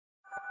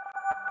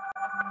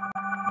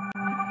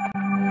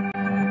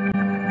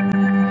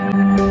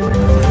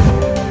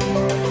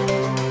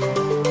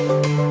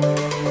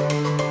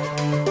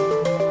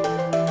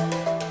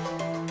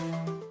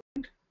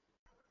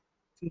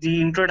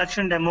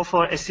introduction demo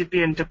for SAP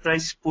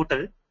Enterprise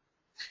Portal,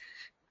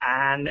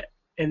 and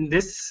in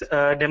this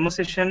demo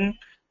session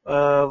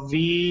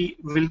we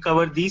will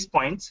cover these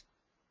points.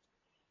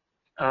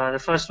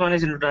 The first one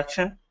is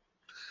introduction.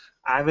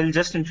 I will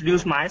just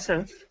introduce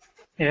myself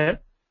here,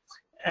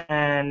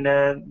 and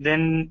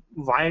then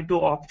why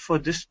to opt for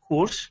this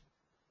course,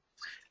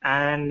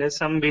 and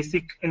some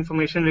basic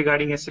information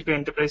regarding SAP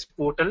Enterprise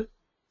Portal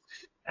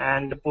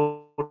and the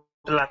portal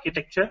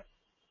architecture,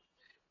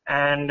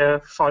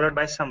 and followed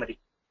by summary.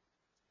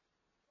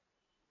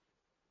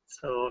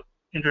 So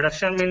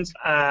introduction means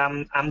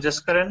I'm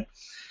Jaskaran.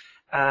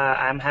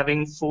 I'm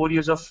having 4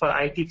 years of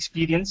IT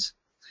experience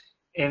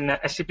in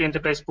SAP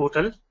Enterprise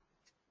Portal.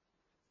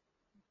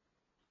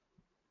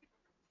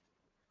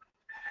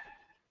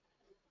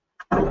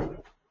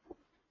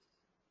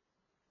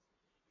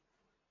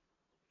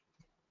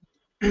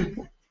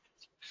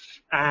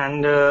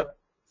 And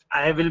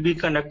I will be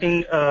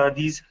conducting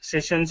these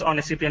sessions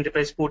on SAP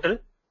Enterprise Portal.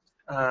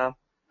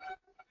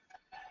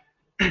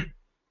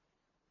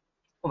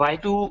 Why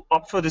to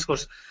opt for this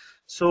course?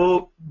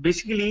 So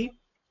basically,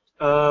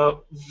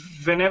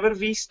 whenever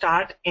we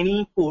start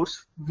any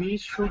course, we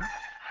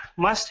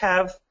must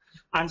have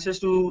answers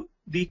to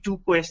the 2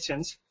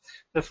 questions.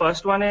 The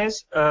first one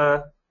is,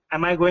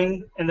 am I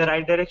going in the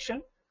right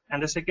direction?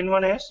 And the second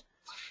one is,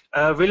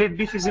 will it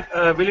be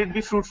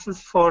fruitful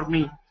for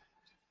me?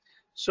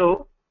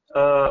 So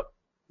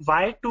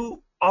why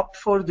to opt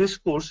for this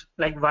course?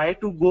 Like, why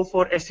to go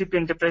for SAP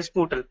Enterprise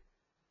Portal?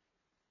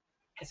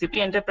 SAP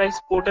Enterprise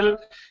Portal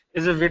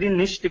is a very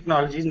niche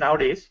technology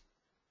nowadays,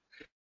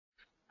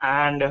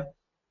 and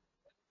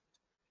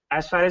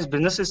as far as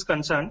business is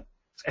concerned,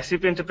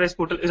 SAP Enterprise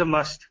Portal is a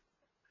must.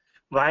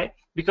 Why?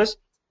 Because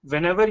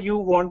whenever you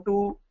want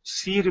to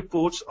see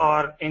reports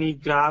or any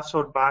graphs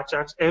or bar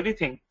charts,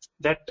 everything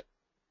that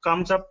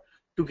comes up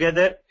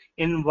together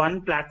in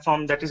one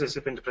platform, that is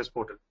SAP Enterprise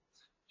Portal.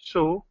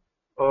 So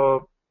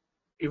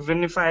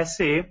even if I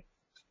say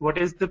what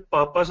is the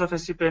purpose of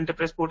SAP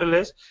Enterprise Portal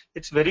is,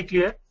 it's very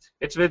clear.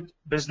 It's with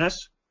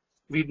business.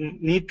 We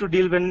need to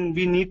deal when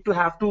we need to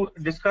have to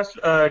discuss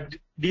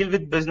deal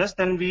with business,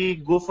 then we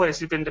go for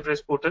SAP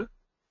Enterprise Portal.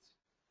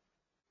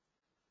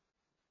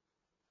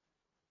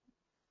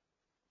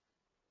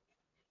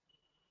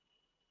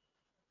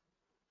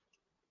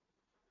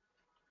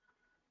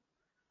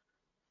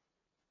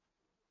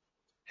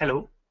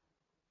 Hello.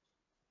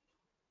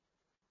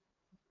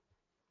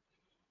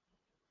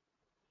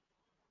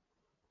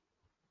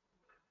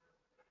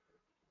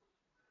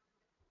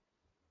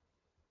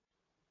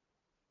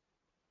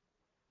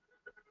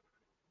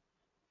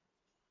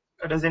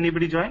 Does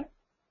anybody join?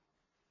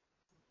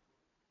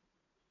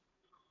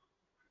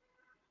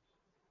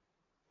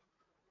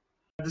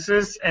 This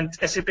is an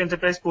SAP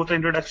Enterprise Portal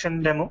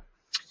introduction demo.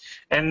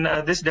 And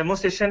this demo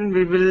session,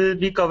 we will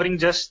be covering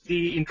just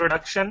the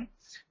introduction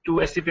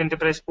to SAP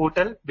Enterprise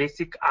Portal,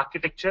 basic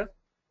architecture,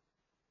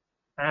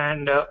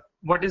 and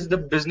what is the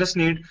business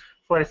need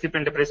for SAP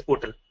Enterprise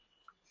Portal.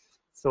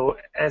 So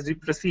as we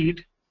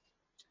proceed,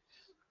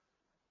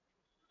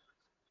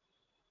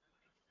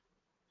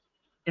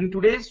 in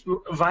today's,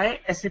 why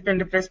SAP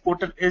Enterprise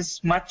Portal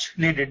is much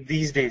needed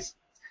these days.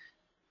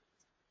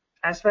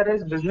 As far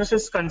as business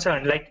is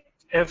concerned, like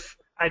if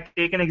I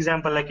take an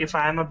example, like if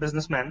I am a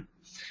businessman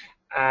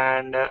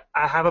and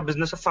I have a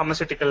business of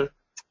pharmaceutical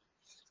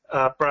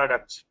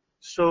products,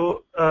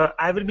 so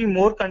I will be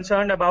more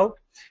concerned about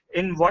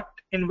in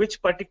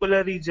which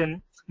particular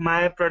region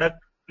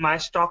my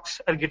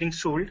stocks are getting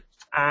sold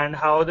and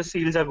how the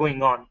sales are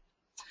going on.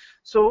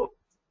 So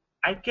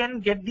I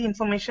can get the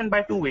information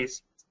by 2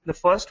 ways. The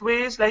first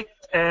way is like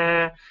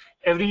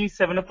every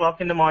 7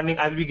 o'clock in the morning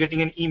I'll be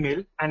getting an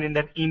email, and in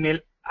that email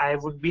I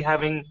would be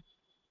having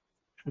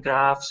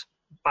graphs,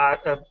 bar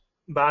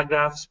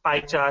graphs,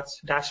 pie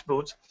charts,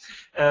 dashboards,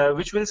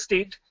 which will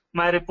state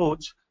my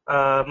reports,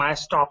 my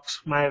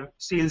stocks, my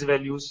sales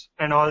values,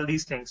 and all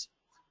these things.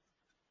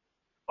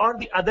 Or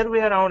the other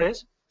way around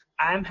is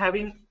I am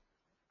having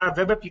a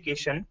web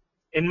application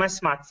in my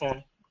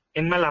smartphone,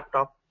 in my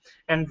laptop,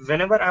 and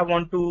whenever I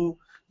want to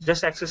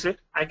just access it,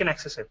 I can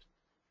access it.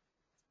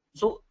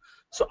 So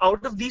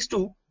out of these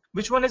 2,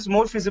 which one is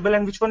more feasible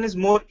and which one is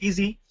more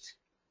easy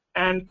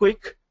and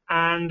quick,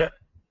 and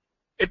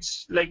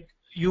it's like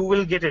you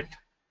will get it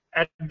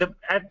at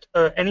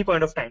any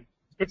point of time?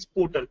 It's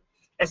Portal,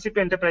 SAP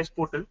Enterprise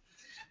Portal.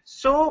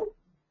 So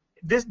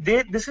this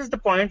is the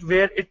point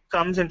where it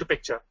comes into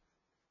picture.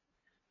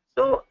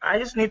 So I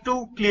just need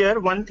to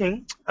clear one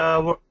thing.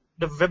 The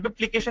web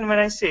application, when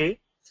I say,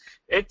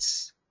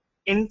 it's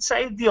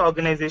inside the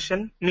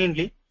organization,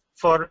 mainly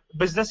for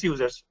business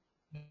users.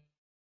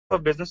 For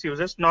business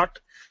users, not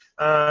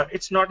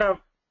it's not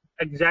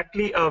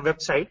exactly a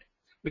website,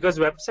 because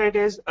website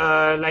is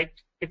like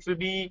it will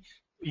be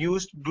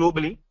used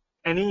globally.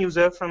 Any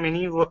user from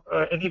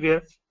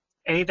anywhere,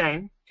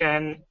 anytime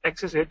can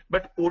access it.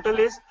 But portal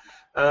is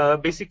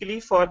basically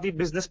for the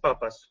business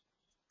purpose.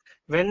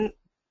 When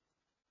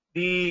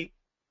the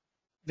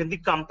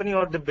company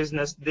or the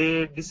business,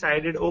 they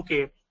decided,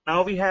 okay,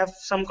 now we have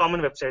some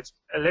common websites.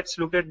 Let's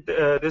look at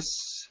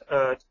this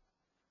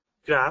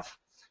graph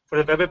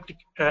for the web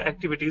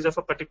activities of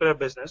a particular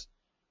business.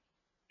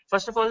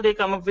 First of all, they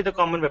come up with a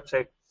common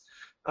website.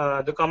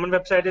 The common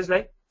website is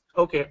like,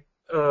 okay,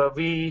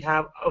 we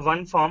have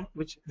one form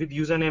with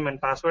username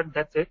and password,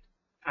 that's it,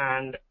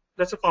 and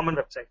that's a common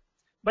website.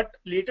 But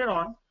later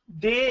on,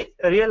 they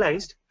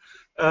realized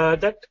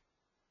that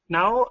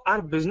now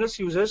our business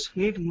users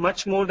need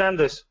much more than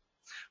this.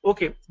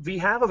 Okay, we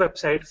have a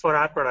website for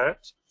our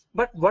products,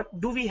 but what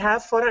do we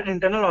have for an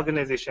internal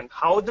organization?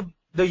 How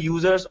the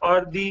users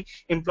or the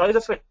employees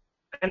of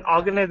an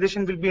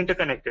organization will be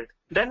interconnected?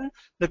 Then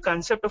the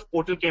concept of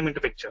portal came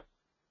into picture.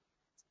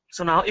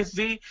 So now if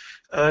we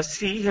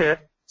see here,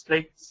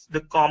 like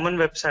the common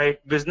website,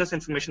 business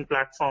information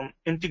platform,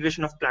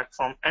 integration of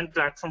platform, and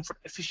platform for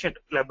efficient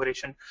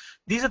collaboration.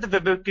 These are the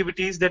web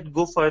activities that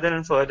go further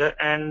and further,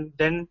 and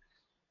then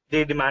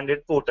they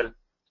demanded portal.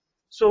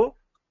 So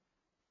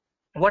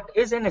what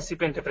is an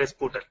SAP Enterprise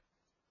Portal?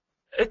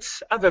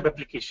 It's a web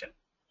application.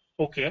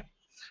 Okay,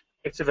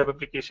 it's a web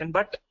application,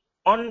 but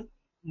on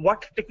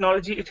what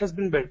technology it has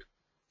been built?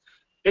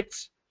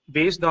 It's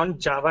based on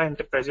Java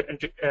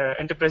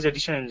Enterprise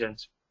Edition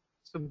engines.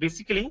 So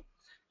basically,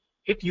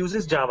 it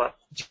uses Java,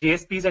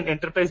 JSPs and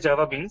Enterprise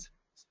Java beans.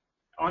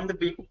 On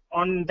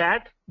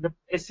that, the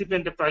SAP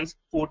Enterprise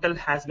Portal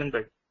has been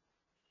built.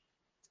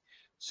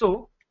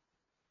 So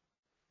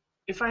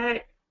if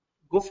I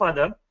go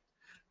further,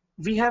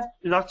 we have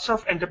lots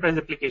of enterprise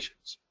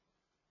applications.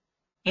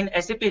 In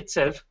SAP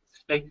itself,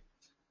 like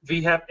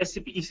we have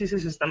SAP ECC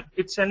system.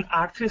 It's an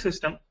R3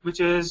 system which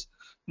is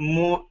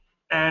more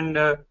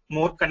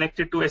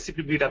connected to SAP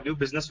BW,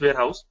 Business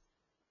Warehouse.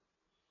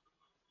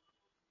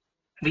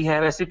 We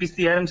have SAP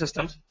CRM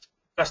systems,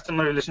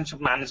 Customer Relationship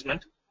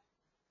Management,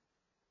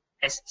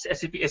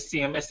 SAP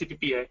SCM, SAP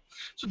PI.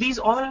 So these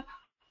all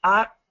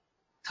are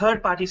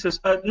third-party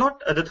systems,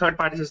 not the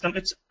third-party system.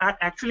 It's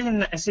actually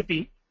in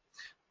SAP,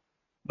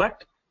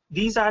 but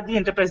these are the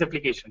enterprise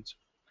applications.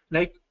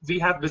 Like we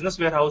have Business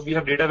Warehouse, we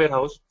have Data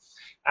Warehouse,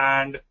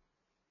 and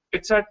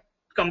it's a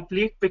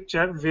complete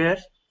picture where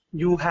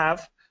you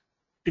have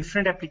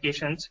different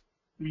applications.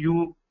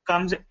 You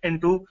comes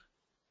into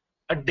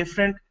a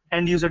different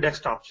end user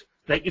desktops.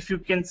 Like if you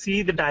can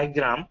see the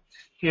diagram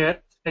here,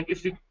 like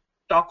if we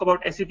talk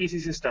about SAP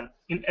ECC system,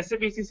 in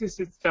SAP ECC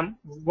system,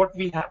 what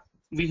we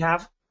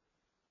have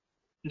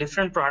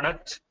different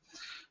products,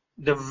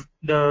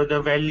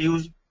 the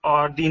values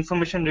or the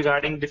information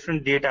regarding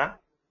different data.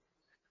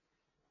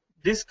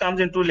 This comes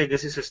into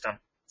legacy system.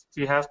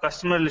 We have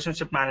customer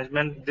relationship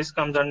management. This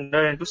comes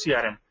under into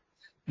CRM.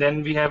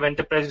 Then we have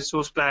enterprise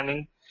resource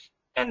planning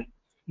and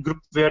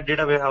groupware,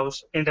 data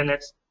warehouse,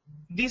 internet.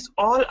 These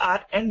all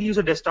are end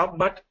user desktop,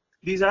 but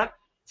these are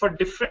for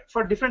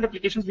different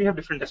applications. We have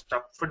different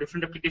desktop. For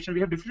different applications,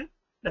 we have different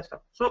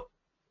desktop. So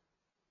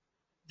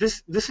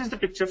this is the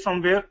picture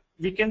from where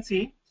we can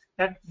see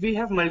that we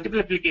have multiple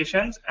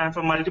applications, and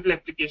for multiple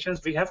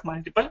applications, we have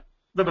multiple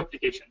web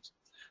applications.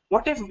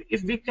 What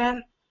if we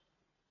can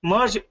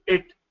merge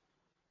it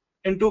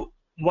into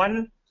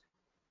one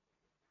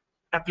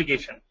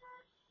application?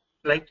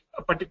 Like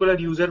a particular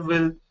user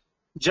will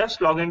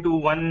just log into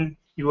one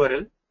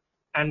URL,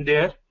 and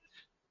there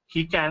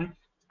he can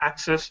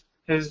access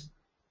his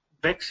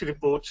BEX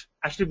reports.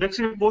 Actually, BEX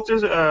reports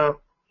is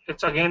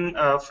it's again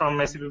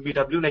from SAP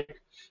BW.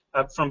 Like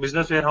from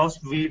Business Warehouse,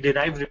 we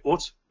derive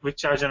reports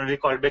which are generally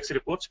called BEX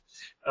reports.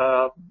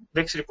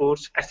 BEX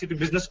reports, SAP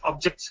Business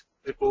Objects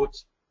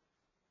reports,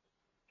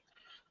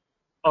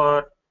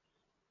 or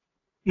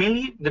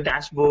mainly the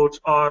dashboards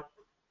or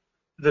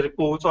the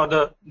reports or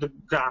the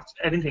graphs,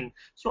 anything.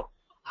 So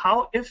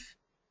how if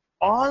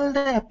all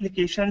the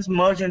applications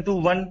merge into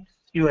one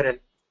URL?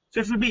 So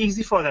it will be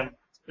easy for them.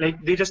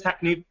 Like they just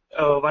need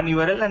one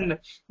URL, and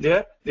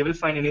there they will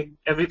find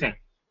everything.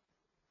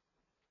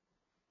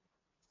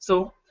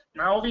 So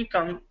now we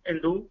come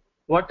into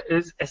what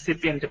is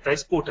SAP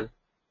Enterprise Portal.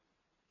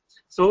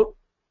 So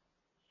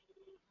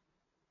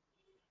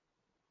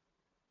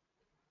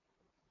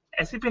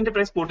SAP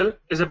Enterprise Portal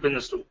is a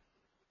business tool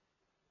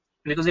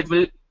because it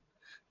will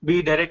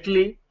be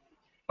directly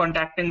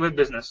contacting with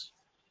business.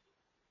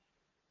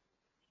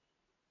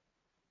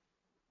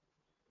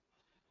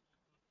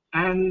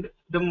 And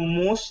the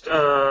most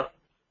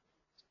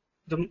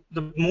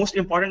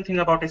important thing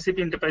about SAP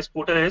Enterprise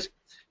Portal is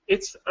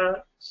it's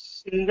a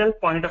single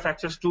point of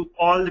access to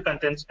all the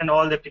contents and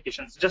all the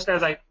applications. Just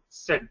as I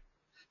said,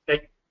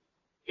 like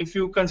if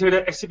you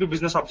consider SAP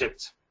Business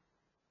Objects,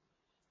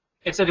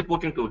 it's a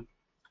reporting tool.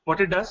 What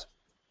it does,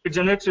 it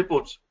generates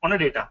reports on a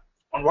data.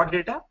 On what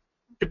data?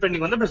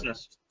 Depending on the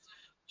business.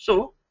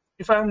 So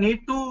if I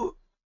need to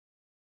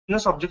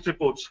business object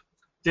reports,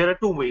 there are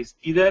two ways.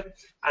 Either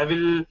I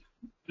will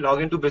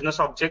log into Business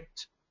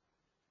Object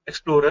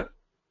Explorer,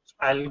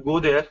 I'll go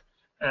there,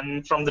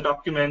 and from the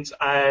documents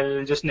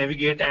I'll just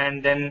navigate,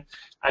 and then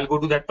I'll go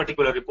to that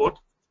particular report.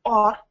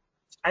 Or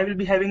I will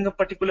be having a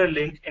particular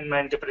link in my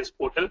Enterprise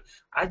Portal.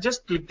 I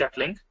just click that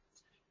link,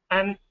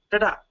 and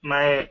tada,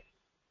 my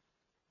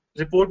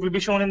report will be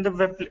shown in the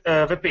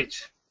web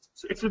page.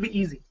 So it will be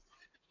easy.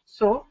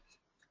 So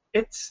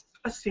it's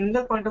a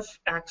single point of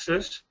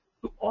access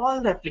to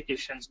all the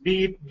applications,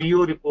 be it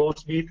BO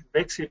reports, be it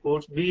BEX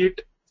reports, be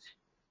it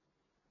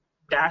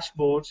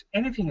dashboards,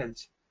 anything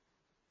else.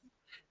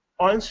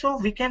 Also,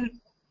 we can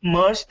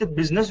merge the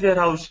business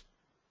warehouse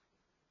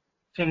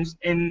things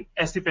in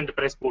SAP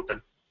Enterprise Portal.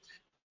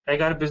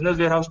 Like our business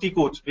warehouse T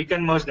codes, we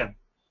can merge them.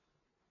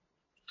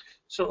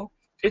 So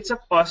it's a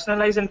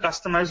personalized and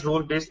customized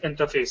role-based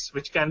interface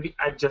which can be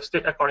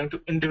adjusted according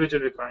to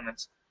individual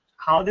requirements.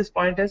 How this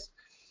point is,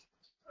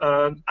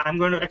 I'm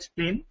going to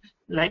explain.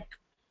 Like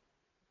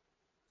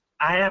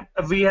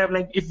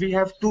if we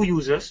have two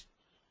users,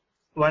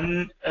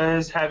 one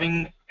is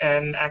having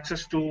an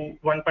access to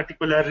one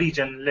particular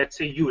region, let's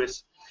say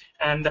US,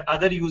 and the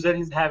other user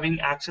is having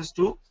access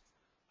to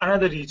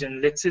another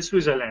region, let's say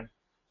Switzerland.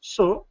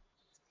 So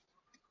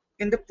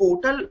in the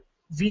portal,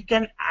 we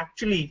can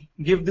actually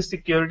give the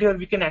security, or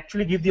we can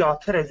actually give the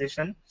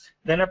authorization.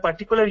 Then a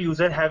particular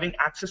user having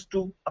access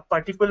to a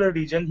particular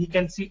region, he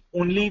can see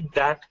only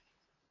that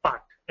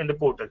part in the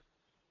portal.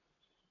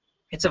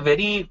 It's a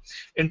very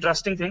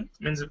interesting thing.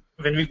 Means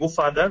when we go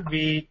further,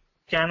 we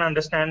can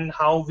understand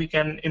how we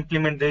can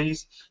implement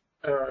these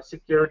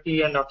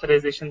security and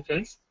authorization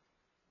things.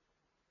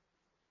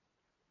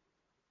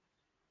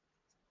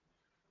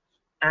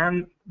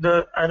 And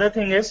the other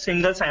thing is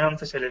single sign-on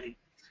facility.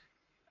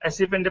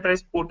 SAP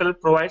Enterprise Portal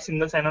provides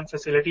single sign-on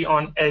facility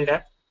on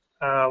LDAP.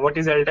 What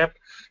is LDAP?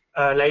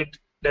 Light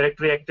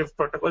Directory Active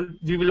Protocol.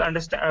 We will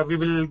understand. We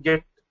will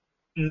get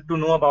to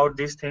know about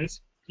these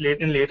things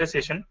in later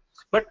session.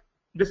 But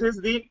this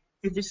is the,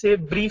 if we say,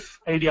 brief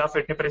idea of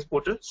Enterprise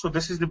Portal. So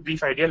this is the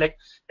brief idea. Like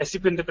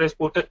SAP Enterprise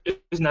Portal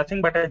is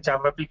nothing but a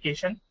Java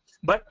application,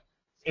 but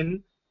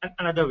in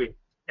another way.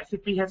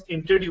 SAP has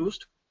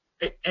introduced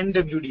a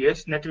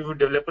NWDS, Netweaver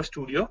Developer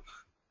Studio.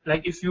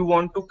 Like if you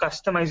want to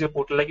customize your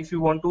portal, like if you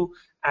want to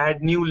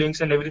add new links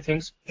and everything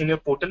in your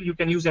portal, you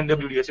can use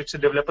NWDS. It's a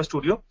developer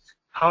studio.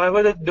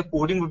 However, the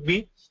coding would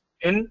be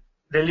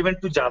relevant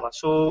to Java.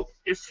 So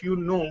if you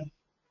know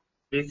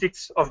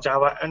basics of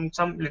Java and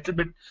some little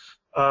bit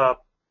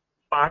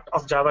part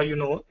of Java, you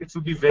know, it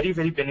will be very,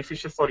 very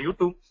beneficial for you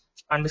to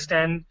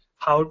understand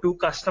how to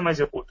customize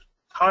your portal.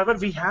 However,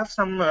 we have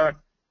some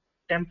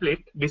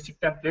basic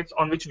templates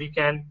on which we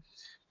can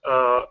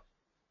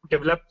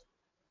develop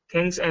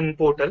things in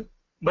portal.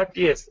 But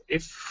yes,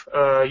 if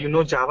you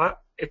know Java,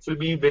 it will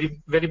be very,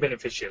 very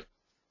beneficial.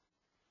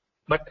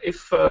 But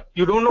if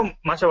you don't know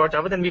much about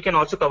Java, then we can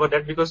also cover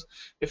that, because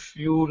if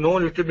you know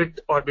a little bit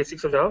or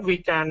basics of Java, we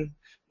can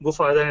go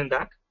further in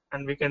that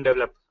and we can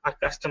develop our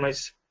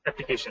customized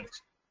applications.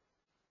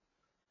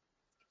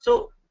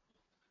 So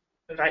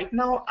right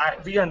now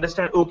we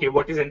understand, okay,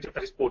 what is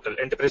Enterprise Portal?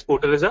 Enterprise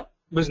Portal is a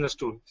business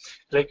tool.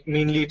 Like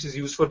mainly it is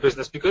used for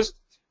business, because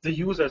the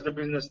users, the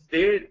business,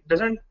 they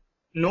doesn't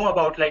know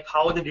about like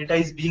how the data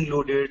is being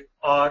loaded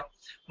or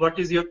what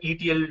is your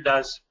ETL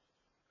does,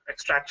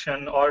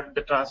 extraction or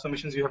the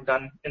transformations you have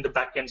done in the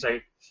backend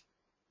side.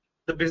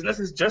 The business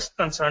is just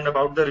concerned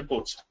about the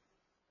reports,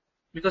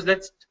 because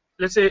let's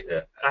say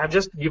I have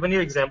just given you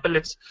an example.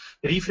 Let's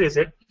rephrase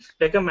it.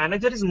 Like a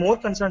manager is more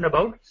concerned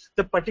about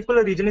the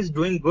particular region is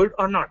doing good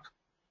or not.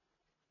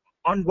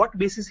 On what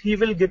basis he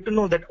will get to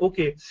know that,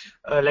 okay,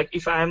 like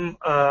if I'm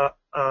a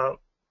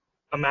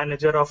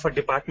manager of a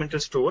departmental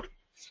store,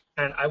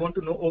 and I want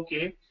to know,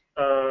 okay,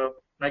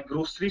 my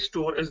grocery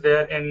store is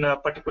there in a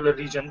particular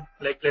region,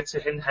 like let's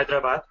say in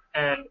Hyderabad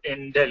and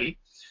in Delhi.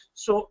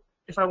 So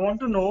if I want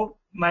to know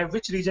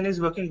which region is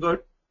working good,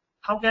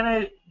 how can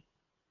I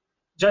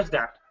judge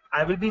that?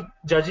 I will be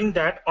judging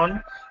that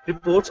on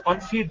reports, on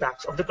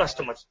feedbacks of the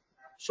customers.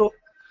 So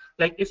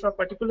like if a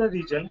particular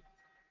region,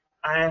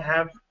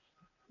 I've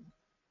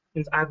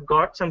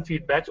got some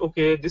feedbacks,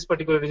 okay, this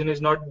particular region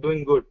is not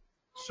doing good.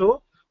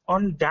 So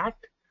on that,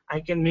 I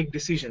can make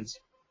decisions.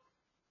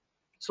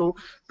 So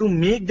to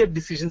make the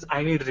decisions,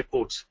 I need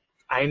reports,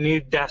 I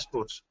need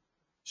dashboards.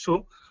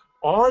 So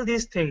all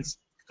these things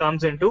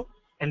comes into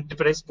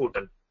Enterprise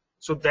Portal.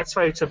 So that's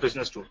why it's a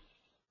business tool.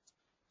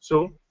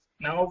 So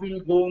now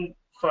we'll go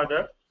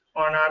further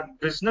on our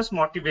business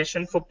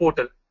motivation for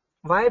portal.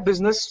 Why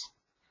business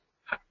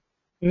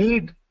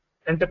need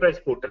Enterprise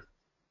Portal?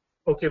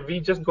 Okay, we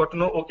just got to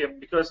know, okay,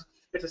 because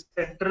it's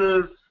a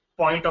central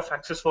point of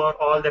access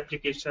for all the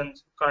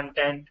applications,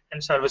 content,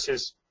 and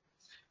services.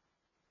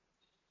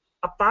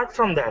 Apart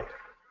from that,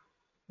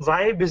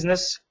 why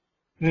business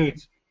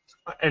needs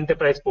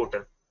Enterprise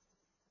Portal?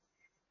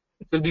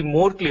 It will be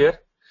more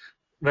clear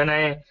when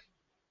I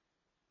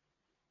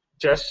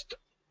just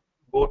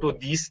go to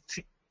these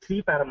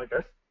three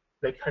parameters,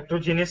 like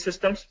heterogeneous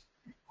systems,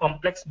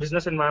 complex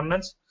business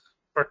environments,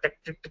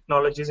 protected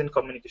technologies, and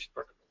communication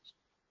protocols.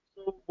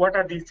 So what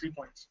are these 3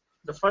 points?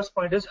 The first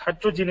point is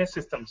heterogeneous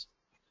systems.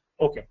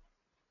 Okay.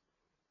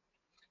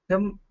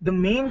 The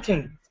main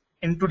thing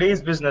in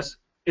today's business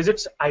is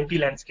its IT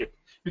landscape.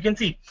 You can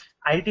see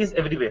IT is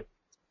everywhere.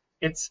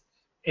 It's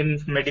in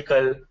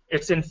medical,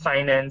 it's in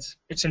finance,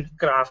 it's in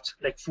crafts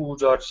like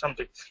foods or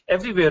something.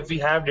 Everywhere we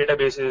have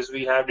databases,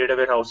 we have data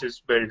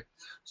warehouses built.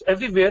 So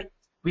everywhere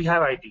we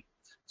have IT.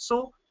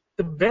 So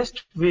the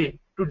best way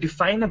to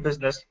define a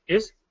business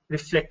is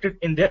reflected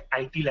in their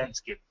IT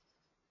landscape.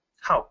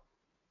 How?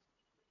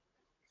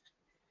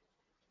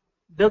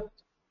 The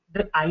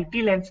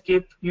IT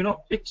landscape,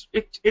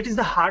 it is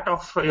the heart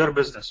of your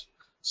business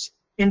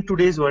in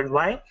today's world.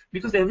 Why?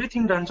 Because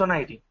everything runs on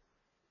IT.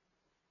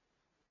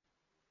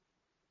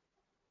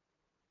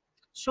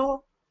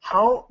 So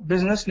how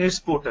business needs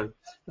portal?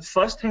 The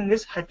first thing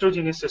is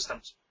heterogeneous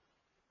systems.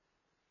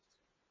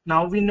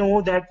 Now we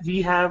know that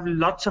we have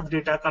lots of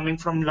data coming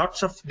from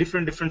lots of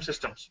different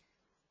systems.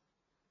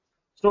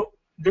 So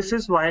this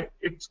is why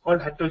it's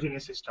called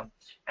heterogeneous system.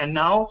 And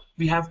now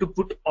we have to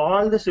put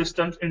all the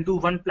systems into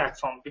one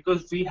platform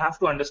because we have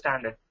to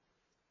understand it.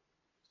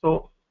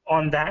 So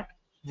on that,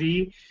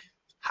 we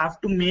have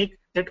to make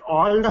that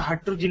all the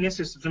heterogeneous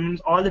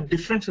systems, all the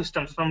different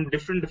systems from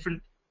different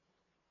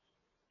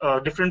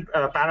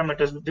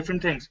parameters,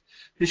 different things,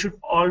 they should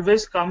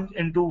always come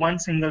into one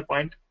single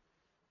point.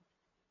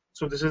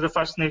 So this is the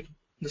first thing.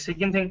 The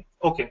second thing,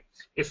 okay,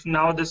 if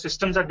now the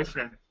systems are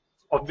different,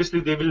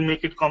 obviously they will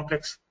make it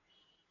complex.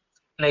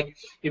 Like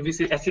if we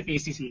say SAP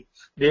ECC,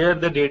 there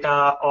the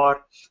data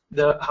or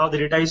how the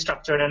data is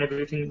structured and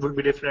everything would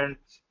be different.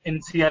 In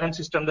CRM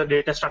system, the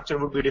data structure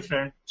would be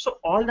different. So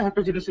all the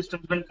heterogeneous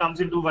systems when comes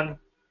into one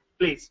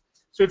place,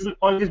 so it will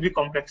always be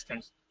complex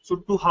things.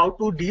 So how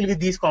to deal with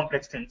these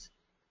complex things?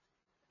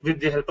 With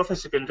the help of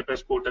SAP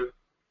Enterprise Portal.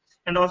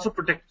 And also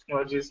protect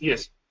technologies,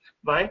 yes.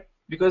 Why?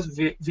 Because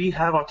we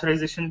have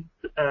authorization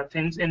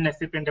things in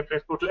SAP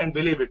Enterprise Portal, and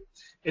believe it,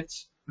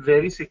 it's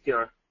very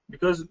secure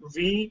because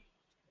we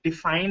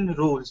define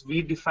roles.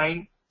 We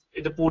define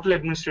the portal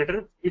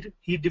administrator,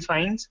 he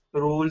defines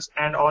roles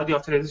and all the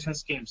authorization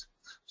schemes.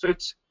 So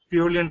it's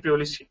purely and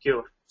purely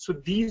secure. So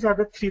these are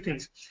the three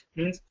things.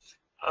 Means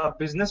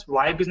business,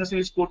 why business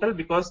needs portal?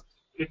 Because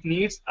it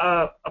needs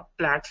a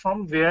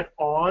platform where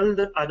all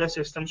the other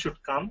systems should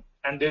come,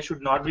 and there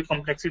should not be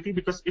complexity,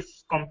 because if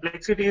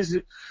complexity is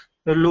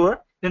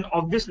lower, then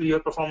obviously your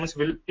performance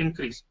will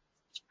increase.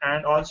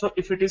 And also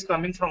if it is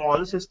coming from all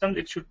the systems,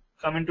 it should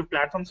come into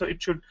platform, so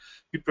it should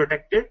be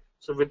protected.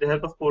 So with the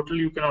help of portal,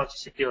 you can also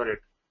secure it.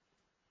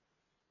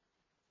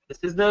 This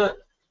is the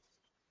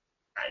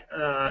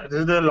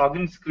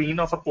login screen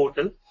of a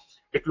portal.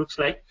 It looks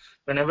like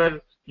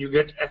whenever you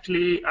get,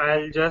 actually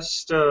I'll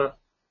just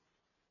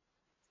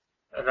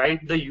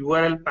write the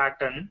URL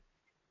pattern,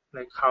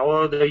 like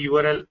how the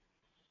URL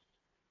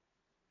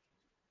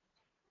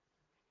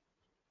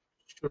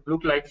should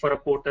look like for a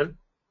portal.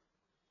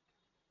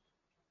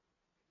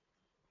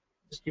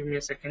 Just give me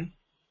a second.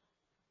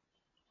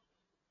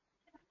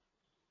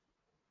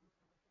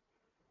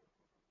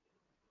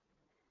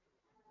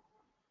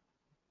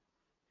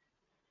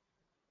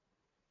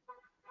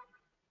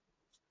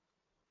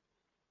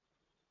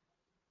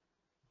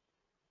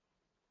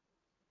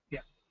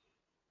 Yeah.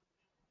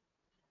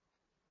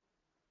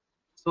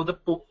 So the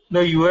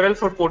URL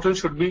for portal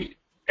should be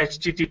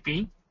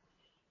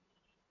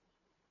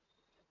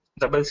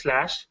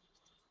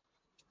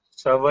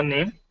http://server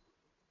name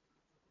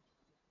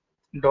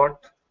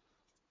dot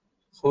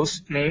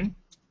host name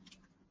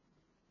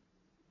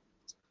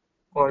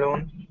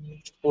colon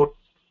port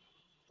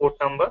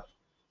number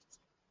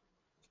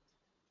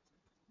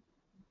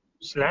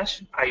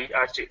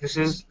 /IRJ. This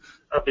is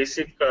a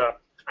basic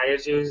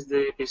IRJ is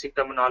the basic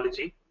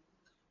terminology.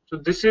 So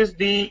this is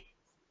the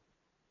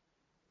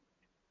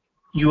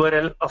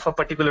URL of a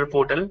particular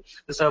portal.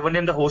 The server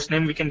name, the host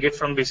name we can get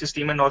from basis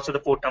team, and also the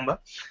port number.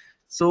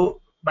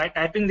 So by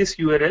typing this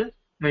URL,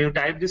 when you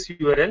type this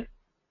URL,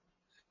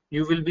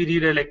 you will be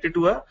redirected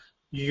to a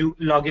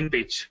login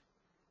page.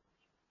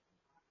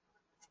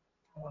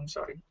 Oh, I'm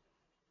sorry.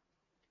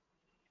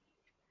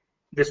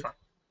 This one.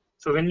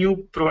 So when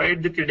you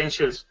provide the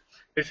credentials,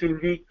 it will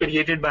be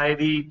created by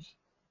the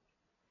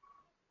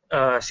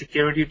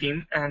security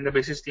team and the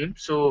basis team.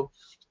 So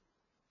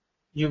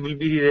you will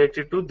be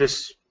redirected to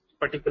this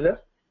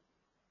particular.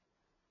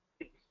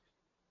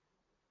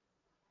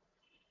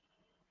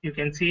 You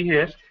can see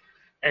here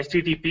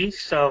HTTP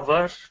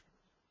server,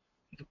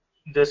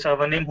 the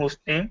server name, host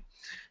name,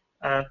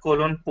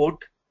 colon port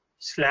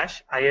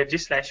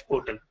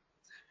 /IRJ/portal.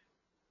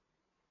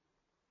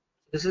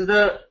 This is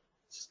the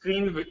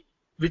screen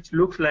which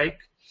looks like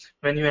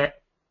when you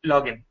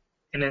log in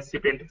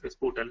SAP Enterprise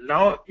Portal.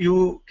 Now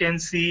you can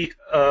see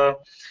a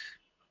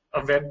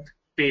web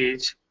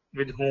page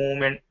with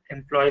home and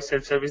employee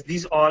self-service.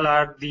 These all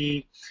are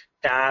the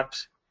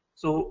tabs.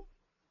 So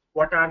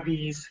what are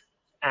these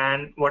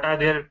and what are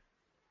their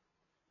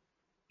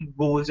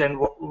goals, and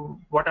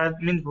what are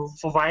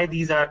for why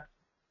these are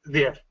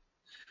there?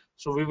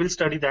 So we will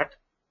study that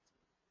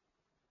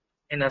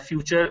in our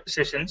future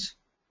sessions.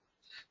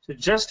 So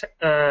just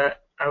I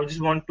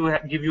just want to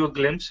give you a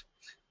glimpse.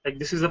 Like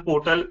this is a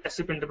portal,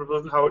 SAP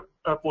Enterprise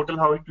Portal,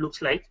 how it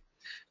looks like,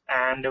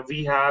 and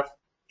we have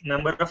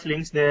number of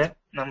links there,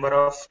 number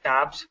of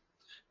tabs,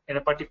 In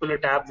a particular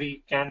tab,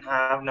 we can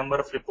have number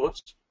of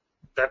reports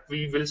that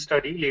we will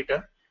study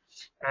later,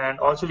 and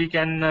also we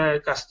can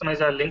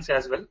customize our links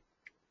as well.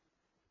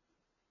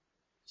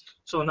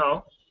 So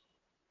now,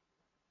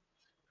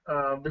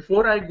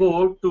 before I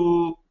go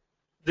to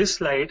this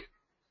slide,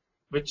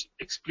 which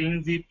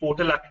explains the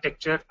portal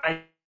architecture,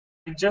 I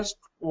just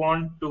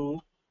want to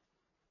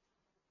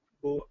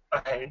go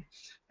ahead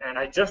and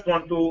I just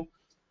want to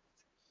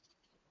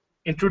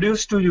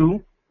introduce to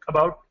you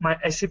about my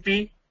SAP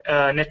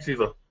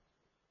Netweaver.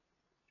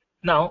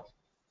 Now,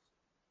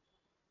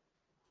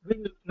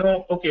 we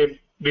know, okay,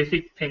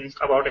 basic things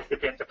about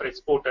SAP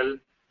Enterprise Portal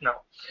now,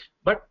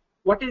 but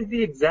what is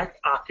the exact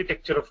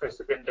architecture of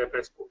SAP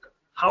Enterprise Portal?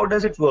 How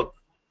does it work?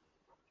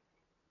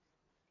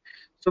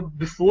 So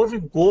before we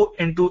go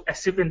into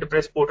SAP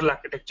Enterprise Portal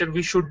architecture,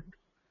 we should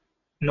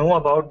know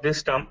about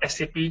this term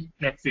SAP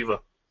Netweaver.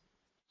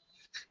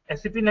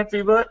 SAP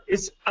Netweaver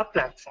is a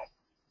platform.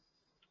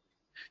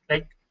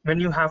 Like when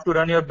you have to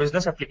run your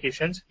business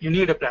applications, you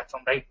need a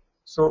platform, right?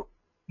 So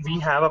we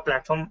have a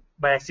platform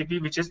by SAP,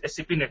 which is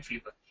SAP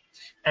Netweaver.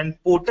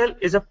 And Portal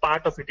is a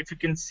part of it. If you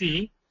can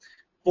see,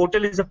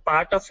 Portal is a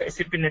part of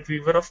SAP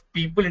Netweaver of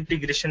people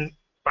integration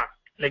part.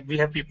 Like we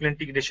have people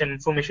integration,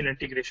 information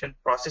integration,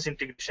 process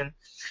integration,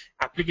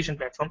 application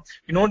platform.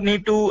 You don't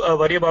need to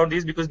worry about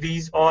these because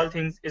these all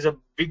things is a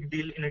big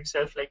deal in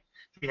itself. Like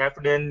we have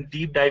to then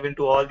deep dive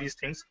into all these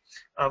things.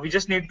 We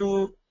just need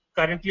to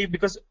currently,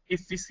 because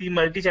if we see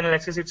multi-channel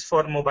access, it's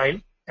for mobile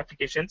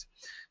applications.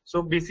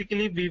 So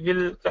basically we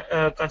will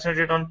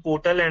concentrate on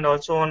Portal and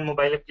also on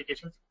mobile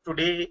applications.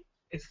 Today,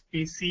 if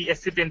we see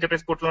SAP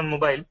Enterprise Portal on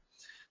mobile,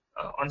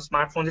 on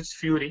smartphones it's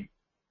Fury.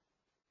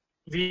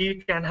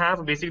 We can have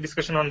a basic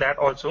discussion on that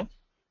also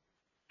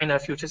in our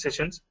future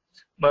sessions.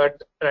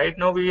 But right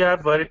now we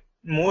are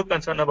more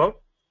concerned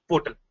about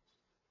Portal.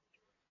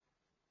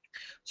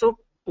 So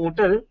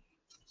Portal,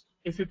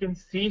 if you can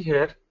see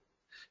here,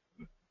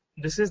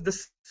 this is the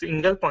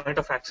single point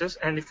of access,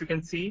 and if you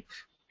can see,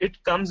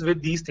 it comes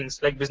with these things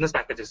like business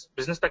packages.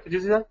 Business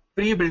packages are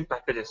pre-built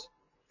packages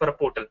for a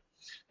portal.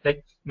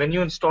 Like when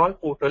you install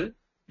Portal,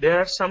 there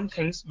are some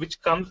things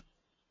which come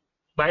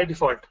by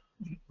default,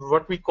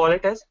 what we call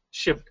it as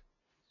shipped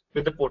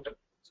with the portal.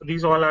 So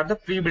these all are the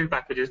pre-built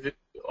packages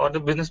or the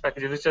business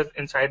packages which are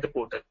inside the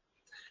portal.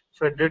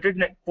 So a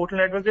dedicated portal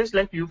network is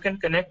like you can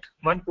connect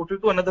one portal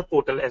to another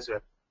portal as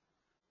well.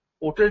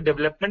 Portal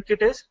development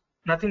kit is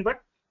nothing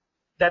but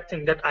that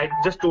thing that I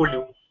just told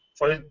you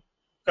for a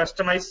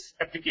customized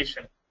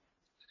application.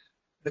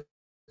 The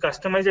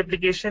customized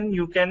application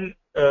you can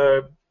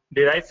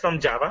derive from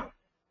Java,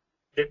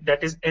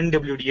 that is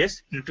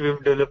NWDS,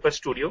 Netweaver Developer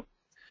Studio.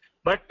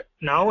 But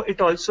now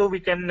it also we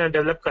can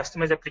develop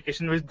customized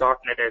application with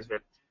 .NET as well.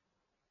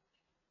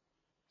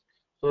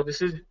 So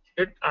this is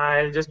it.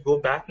 I'll just go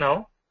back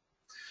now.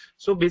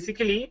 So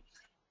basically,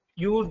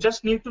 you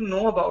just need to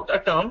know about a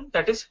term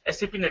that is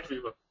SAP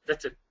Netweaver.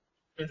 That's it.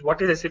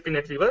 What is SAP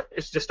Netweaver?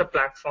 It's just a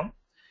platform.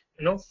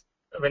 You know,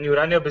 when you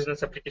run your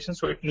business application,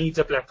 so it needs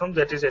a platform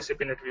that is SAP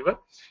Netweaver,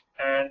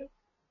 and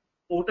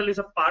Portal is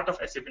a part of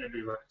SAP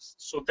Netweaver.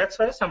 So that's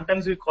why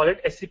sometimes we call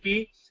it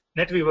SAP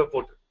Netweaver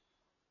Portal.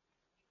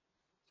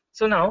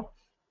 So now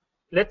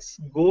let's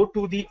go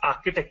to the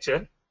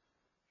architecture.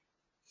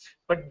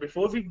 But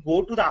before we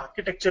go to the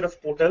architecture of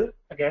Portal,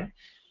 again,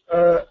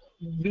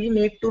 we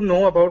need to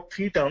know about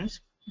three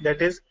terms.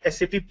 That is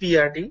SAP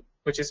PRT,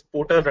 which is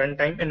Portal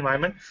Runtime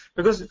Environment,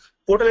 because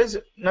Portal is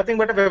nothing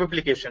but a web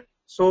application.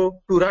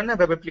 So to run a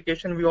web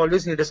application, we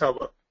always need a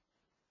server.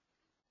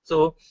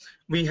 So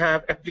we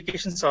have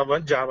application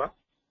server Java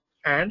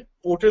and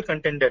Portal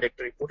Content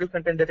Directory. Portal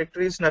Content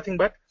Directory is nothing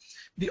but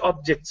the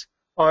objects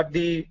or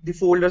the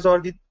folders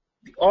or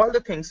all the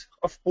things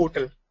of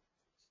Portal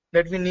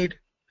that we need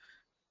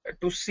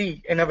to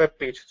see in a web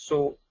page.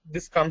 So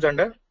this comes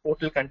under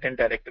Portal Content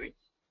Directory.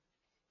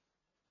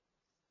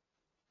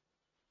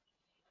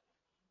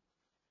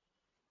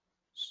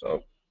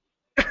 So,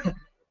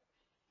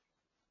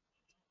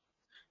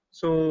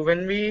 so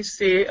when we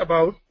say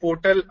about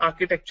Portal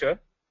architecture,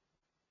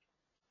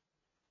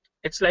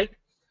 it's like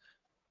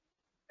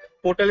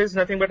Portal is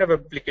nothing but a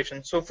web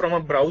application. So from a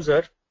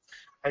browser,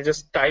 I'll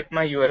just type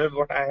my URL,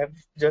 what I have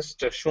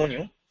just shown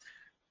you,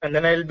 and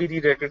then I'll be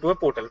redirected to a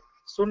portal.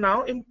 So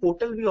now in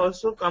Portal, we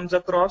also comes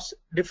across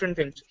different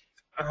things.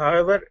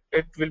 However,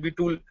 it will be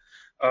too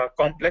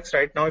complex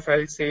right now. If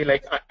I'll say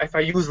like, if I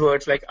use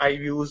words like I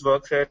views,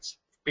 worksets,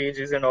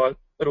 pages, and all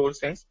roles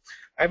things,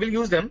 I will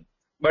use them,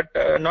 but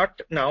not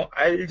now.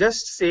 I'll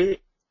just say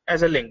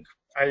as a link.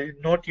 I'll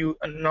not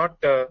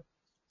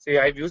say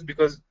I views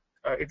because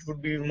it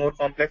would be more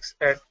complex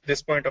at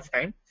this point of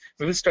time.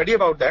 We will study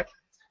about that.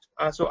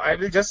 So I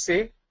will just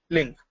say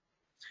link.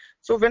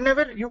 So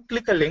whenever you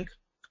click a link,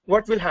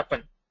 what will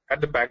happen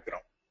at the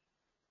background?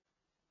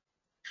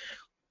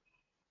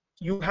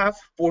 You have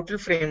Portal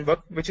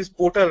framework, which is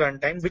Portal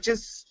runtime, which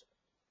is,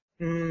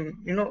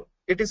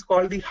 it is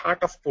called the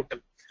heart of Portal.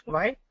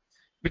 Why?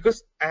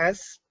 Because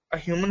as a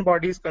human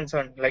body is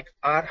concerned, like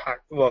our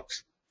heart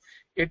works,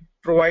 it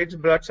provides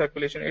blood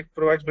circulation, it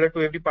provides blood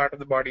to every part of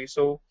the body.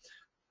 So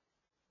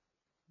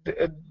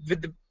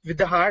with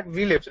the heart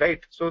we live, right?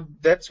 So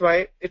that's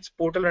why it's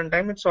portal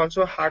runtime. It's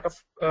also a heart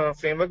of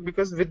framework,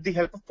 because with the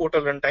help of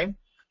portal runtime,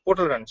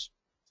 portal runs.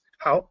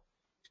 How?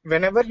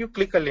 Whenever you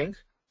click a link,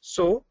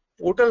 so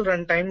portal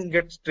runtime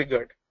gets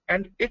triggered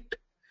and it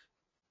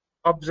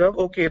observe,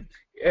 okay,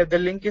 the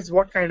link is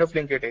what kind of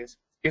link it is.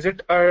 Is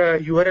it a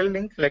URL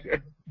link, like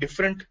a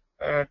different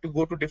to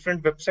go to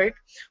different website,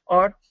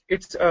 or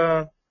it's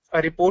a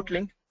report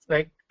link,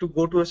 like to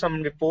go to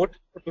some report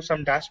or to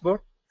some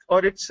dashboard,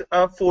 or it's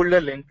a folder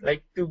link,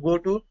 like to go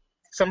to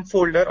some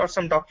folder or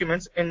some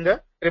documents in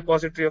the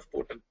repository of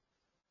portal.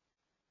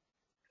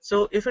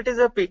 So if it is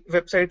a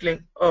website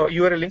link or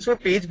URL link, so a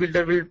page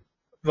builder will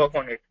work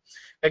on it.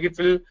 Like it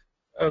will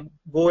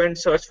go and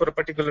search for a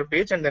particular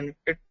page and then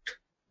it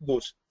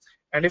goes.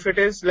 And if it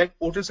is like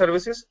portal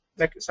services,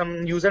 like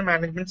some user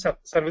management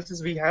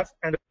services we have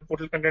and a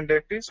portal content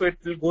directory, so it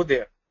will go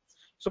there.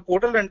 So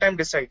portal runtime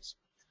decides.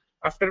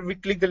 After we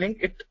click the link,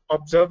 it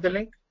observes the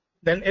link,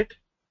 then it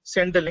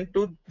sends the link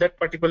to that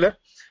particular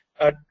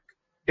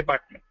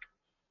department.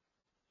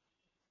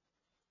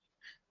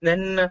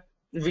 Then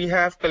we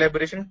have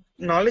collaboration,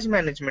 knowledge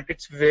management.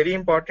 It's very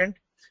important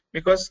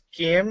because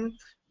KM,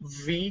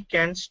 we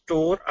can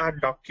store our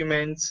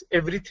documents,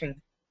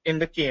 everything in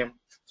the KM.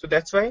 So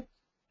that's why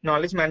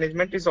knowledge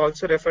management is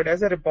also referred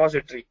as a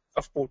repository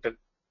of portal.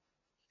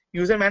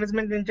 User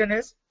management engine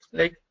is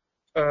like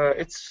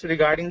it's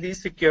regarding the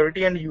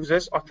security and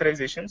users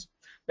authorizations.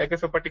 Like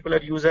if a particular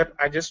user,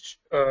 I just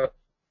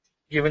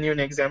given you an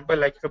example,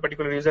 like if a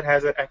particular user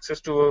has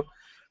access to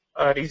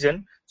a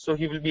region, so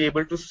he will be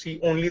able to see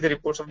only the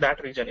reports of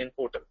that region in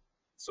portal.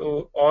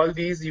 So all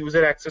these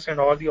user access and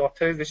all the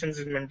authorizations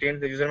is maintained in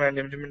the user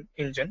management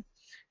engine,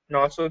 and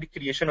also the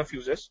creation of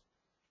users.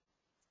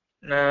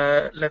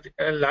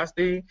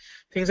 Lastly,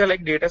 things are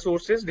like data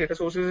sources. Data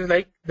sources is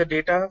like the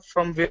data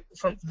from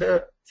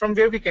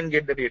where we can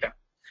get the data.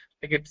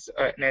 Like it's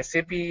an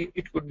SAP,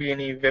 it could be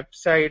any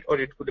website, or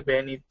it could be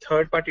any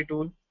third-party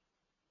tool.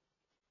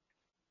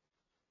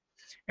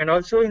 And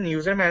also in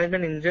user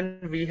management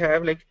engine, we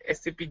have like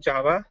SAP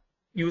Java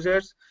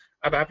users,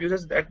 ABAP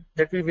users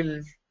that we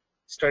will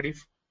study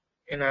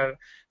in our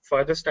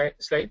further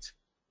slides.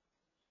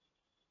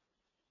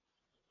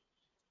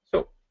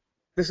 So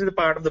this is the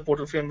part of the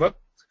portal framework,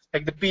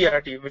 like the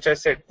PRT, which I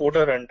said,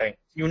 portal runtime.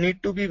 You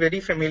need to be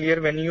very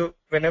familiar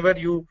whenever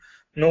you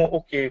know,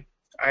 okay,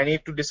 I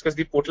need to discuss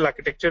the portal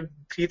architecture.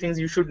 3 things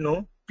you should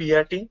know: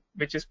 PRT,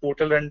 which is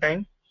portal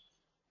runtime.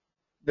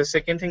 The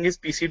second thing is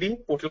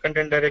PCD, portal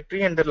content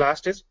directory, and the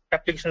last is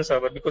application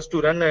server, because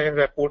to run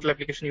a portal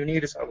application you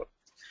need a server.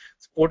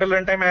 So portal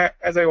runtime,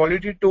 as I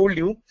already told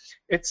you,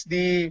 it's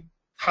the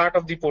heart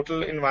of the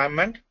portal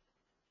environment.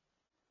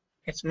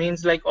 It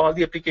means like all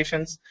the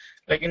applications,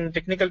 like in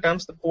technical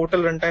terms, the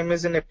portal runtime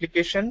is an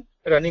application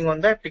running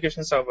on the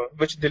application server,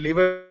 which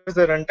delivers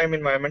the runtime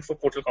environment for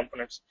portal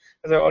components.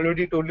 As I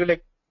already told you,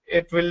 like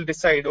it will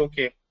decide,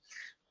 okay,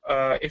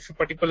 if a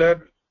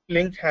particular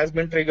link has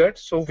been triggered,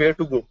 so where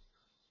to go.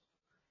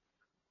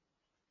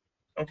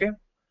 Okay,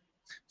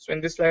 so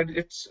in this slide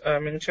it's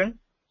mentioned.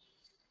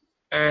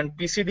 And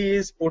PCD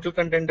is portal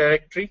content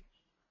directory.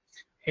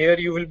 Here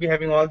you will be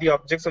having all the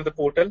objects of the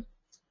portal,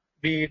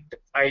 be it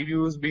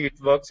iViews, be it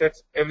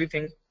worksets,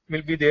 everything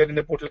will be there in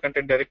the portal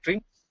content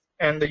directory.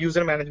 And the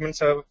user management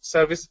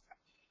service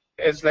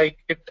is like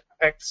it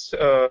acts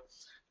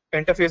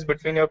interface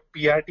between your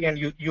PRT and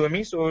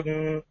UME.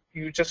 So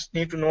you just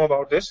need to know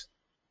about this.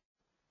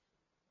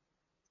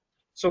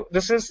 So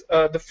this is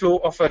the flow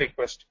of a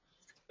request,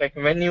 like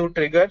when you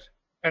trigger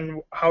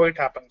and how it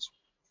happens.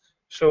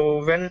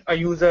 So when a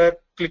user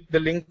click the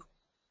link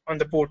on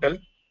the portal,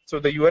 so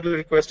the URL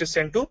request is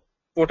sent to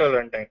portal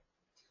runtime.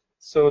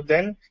 So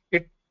then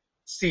it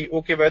see,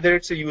 okay, whether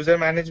it's a user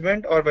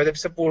management or whether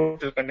it's a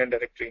portal content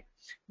directory.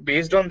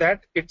 Based on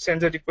that, it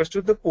sends a request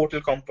to the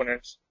portal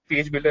components,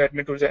 page builder,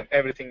 admin tools, and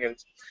everything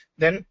else.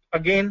 Then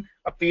again,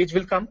 a page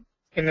will come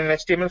in an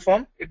HTML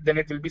form. Then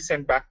it will be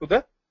sent back to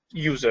the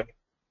user.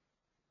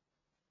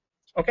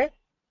 Okay.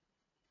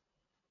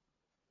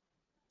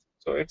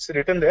 So it's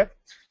written there,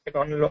 like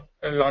on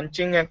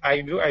launching an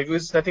iView. iView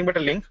is nothing but a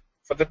link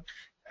for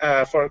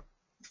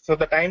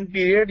the time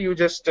period. You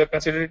just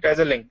consider it as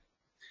a link.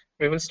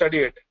 We will study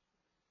it.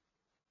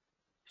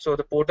 So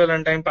the portal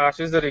runtime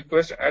passes the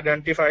request,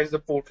 identifies the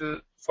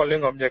portal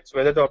following objects,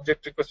 whether the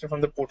object requested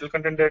from the portal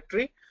content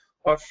directory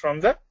or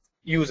from the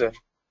user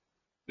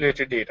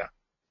related data.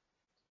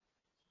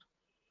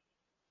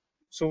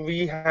 So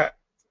we have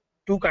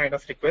 2 kinds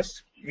of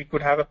requests. We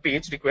could have a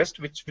page request,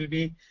 which will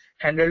be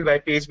handled by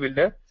page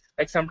builder.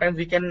 Like sometimes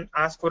we can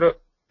ask for a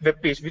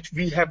web page which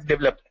we have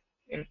developed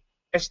in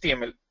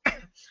HTML.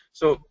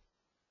 So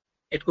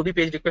it could be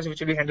page request which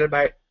will be handled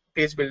by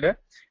page builder,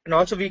 and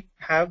also we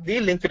have the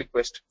link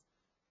request.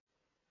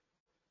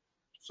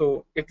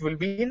 So it will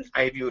be in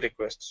iView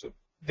request. So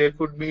there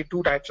could be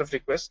 2 types of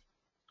requests.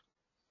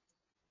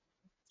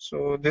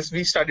 So this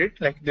we studied,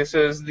 like this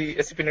is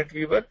the SAP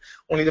Netweaver.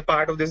 Only the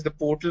part of this, the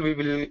portal, we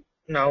will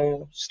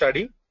now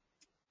study.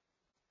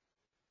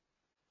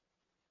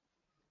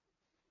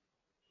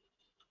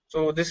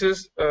 So this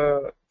is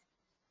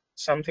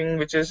something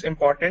which is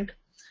important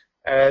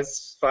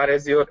as far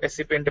as your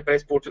SAP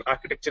Enterprise Portal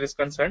architecture is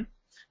concerned.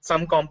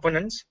 Some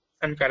components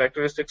and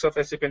characteristics of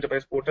SAP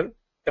Enterprise Portal.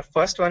 The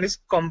first one is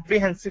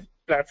comprehensive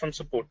platform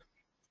support.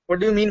 What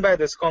do you mean by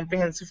this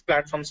comprehensive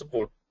platform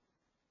support?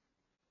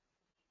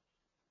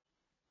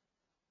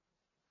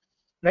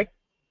 Like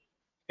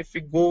if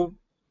we go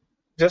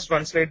just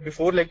one slide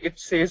before, like it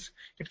says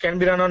it can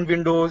be run on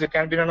Windows, it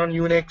can be run on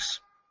Unix,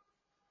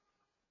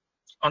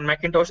 on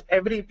Macintosh,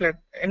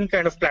 any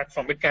kind of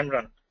platform it can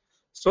run.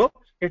 So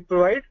it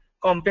provides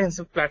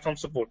comprehensive platform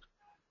support.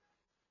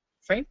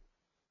 Fine.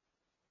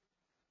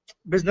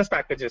 Business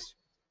packages.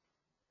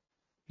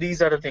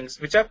 These are the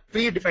things which are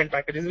predefined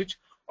packages which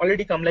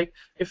already come. Like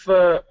if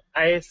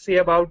I say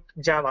about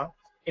Java,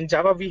 in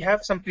Java we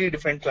have some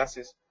predefined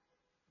classes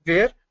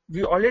where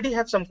we already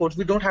have some codes.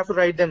 We don't have to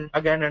write them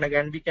again and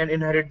again. We can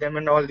inherit them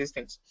and all these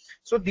things.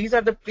 So these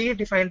are the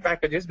predefined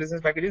packages, business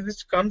packages,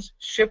 which comes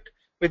shipped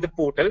with the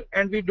portal,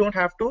 and we don't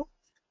have to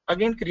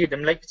again create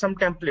them. Like some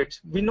templates,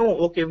 we know,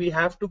 okay, we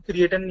have to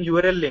create an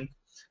URL link.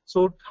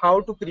 So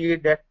how to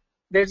create that?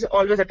 There's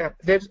always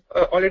there's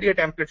already a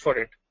template for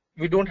it.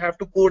 We don't have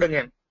to code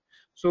again.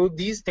 So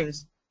these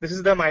things, this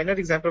is the minor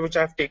example which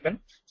I've taken.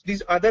 So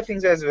these other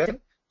things as well.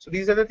 So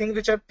these are the things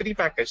which are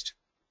pre-packaged.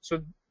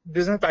 So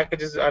business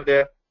packages are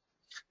there.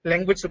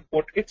 Language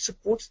support, it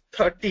supports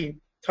 30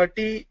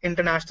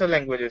 international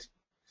languages.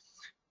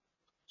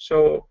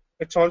 So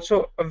it's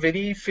also a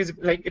very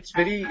like it's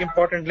very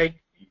important, like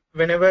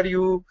whenever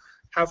you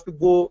have to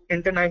go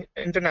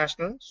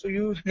international, so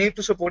you need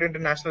to support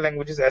international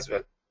languages as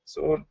well.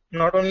 So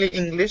not only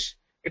English,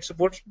 it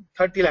supports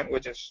 30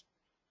 languages.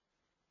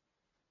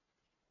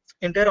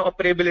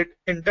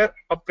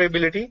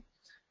 Interoperability.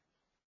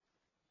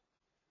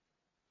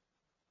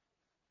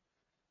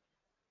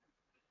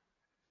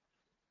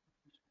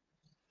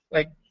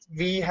 Like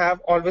we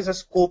have always a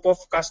scope of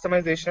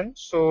customization.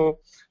 So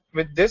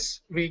with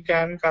this, we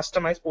can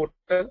customize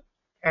portal,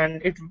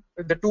 and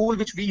the tool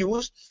which we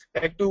use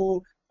like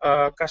to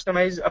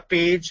customize a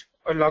page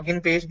or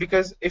login page,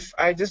 because if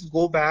I just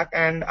go back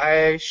and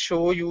I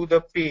show you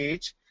the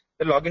page,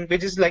 the login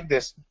page is like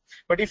this.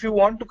 But if you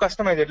want to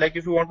customize it, like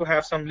if you want to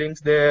have some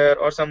links there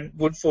or some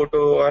good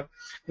photo or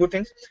good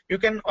things, you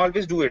can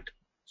always do it.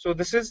 So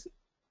this is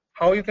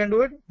how you can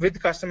do it with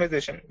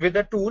customization with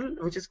a tool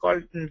which is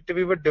called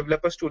Netweaver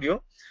Developer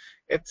Studio.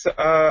 It's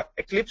a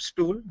Eclipse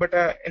tool, but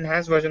an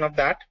enhanced version of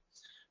that.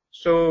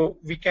 So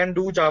we can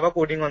do Java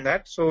coding on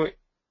that. So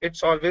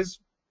it's always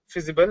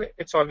feasible.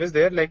 It's always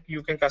there. Like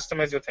you can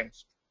customize your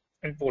things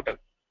in Portal.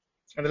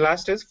 And the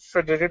last is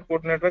federated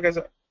portal network. As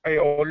I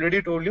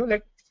already told you,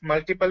 like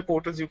multiple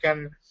portals you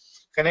can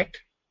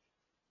connect.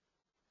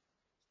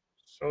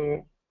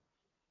 So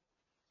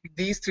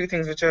these three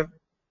things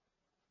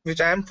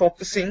which I am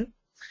focusing,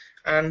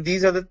 and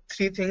these are the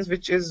three things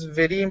which is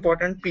very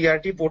important: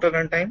 PRT, portal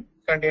runtime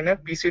container,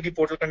 PCD,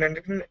 portal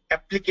container, and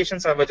application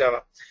server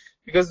Java.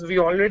 Because we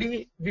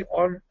already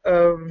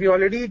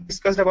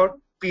discussed about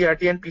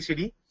PRT and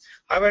PCD.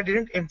 However, I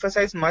didn't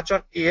emphasize much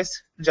on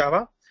AS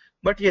Java,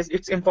 but yes,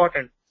 it's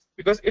important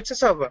because it's a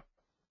server.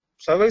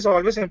 Server is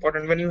always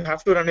important when you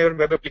have to run your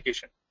web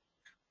application.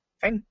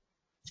 Fine.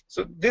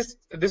 So this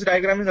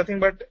diagram is nothing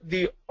but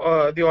the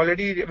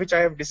already which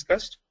I have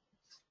discussed.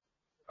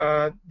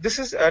 This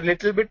is a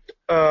little bit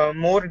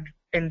more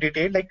in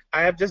detail. Like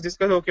I have just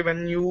discussed, okay,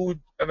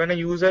 when a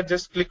user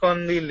just click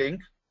on the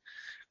link,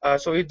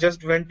 so it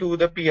just went to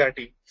the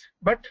PRT.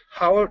 But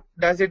how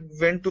does it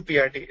went to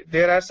PRT?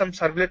 There are some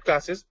servlet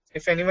classes.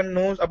 If anyone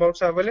knows about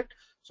servlet,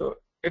 so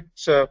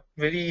it's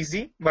very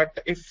easy. But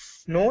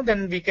if no,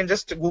 then we can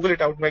just Google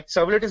it out. Like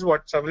servlet is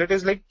what? Servlet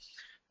is like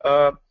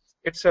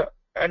it's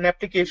an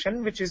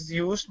application which is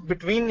used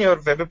between your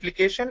web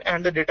application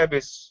and the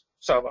database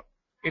server.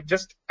 It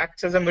just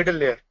acts as a middle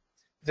layer.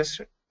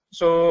 Just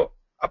so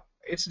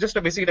it's just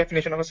a basic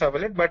definition of a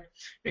servlet, but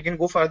we can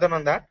go further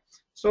on that.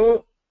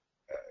 So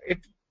it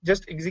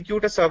just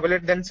execute a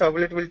servlet, then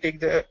servlet will take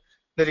the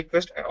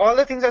request. All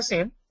the things are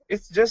same.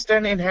 It's just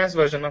an enhanced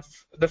version of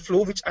the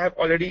flow which I have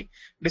already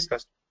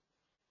discussed.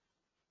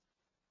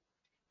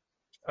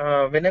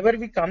 Whenever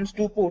we comes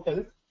to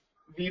portal,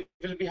 we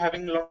will be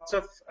having lots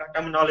of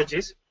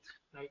terminologies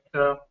like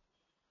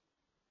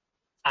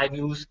I've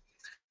used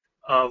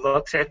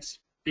work sets,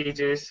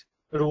 pages,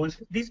 rules.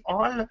 These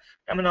all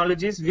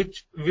terminologies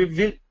which we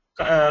will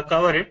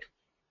cover it,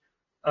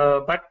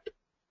 but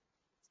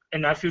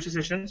in our future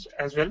sessions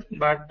as well.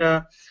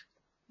 But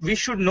we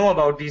should know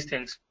about these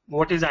things.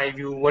 What is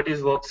iView? What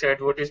is work set?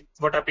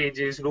 What are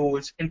pages,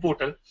 rules in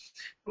portal?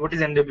 What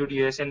is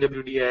NWDS,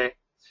 NWDI?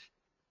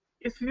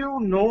 If you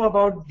know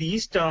about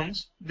these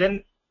terms,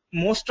 then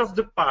most of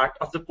the part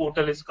of the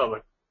portal is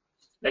covered,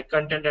 like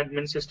content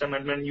admin, system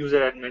admin,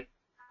 user admin.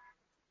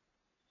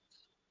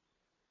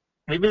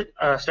 We will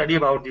study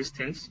about these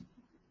things.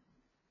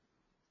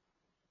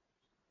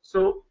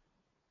 So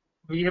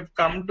we have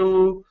come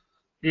to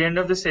the end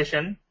of the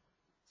session.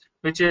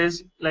 which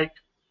is like,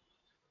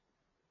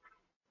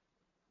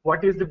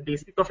 what is the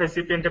basic of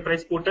SAP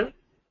Enterprise Portal,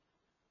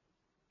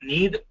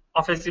 need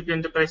of SAP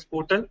Enterprise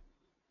Portal,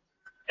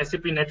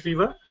 SAP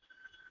Netweaver,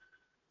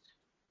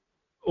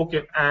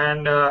 okay,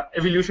 and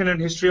evolution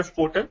and history of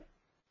Portal,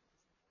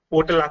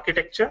 Portal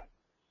architecture,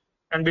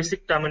 and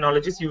basic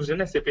terminologies used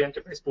in SAP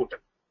Enterprise Portal.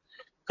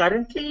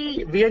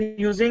 Currently, we are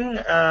using,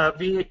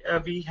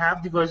 we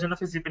have the version of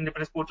SAP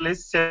Enterprise Portal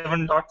is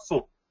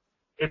 7.4.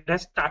 It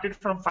has started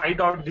from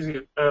 5.0,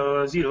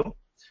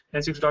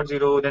 then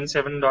 6.0, then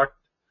 7.0,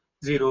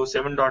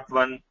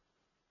 7.1,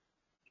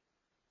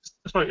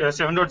 sorry,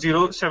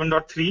 7.0,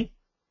 7.3,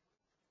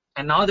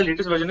 and now the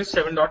latest version is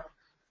 7.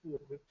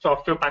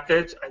 Software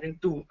package, I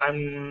think 2. I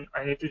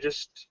need to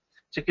just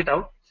check it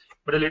out.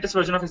 But the latest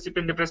version of SAP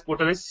Enterprise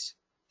Portal is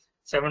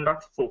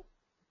 7.4.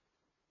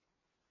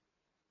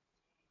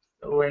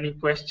 So, any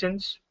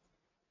questions?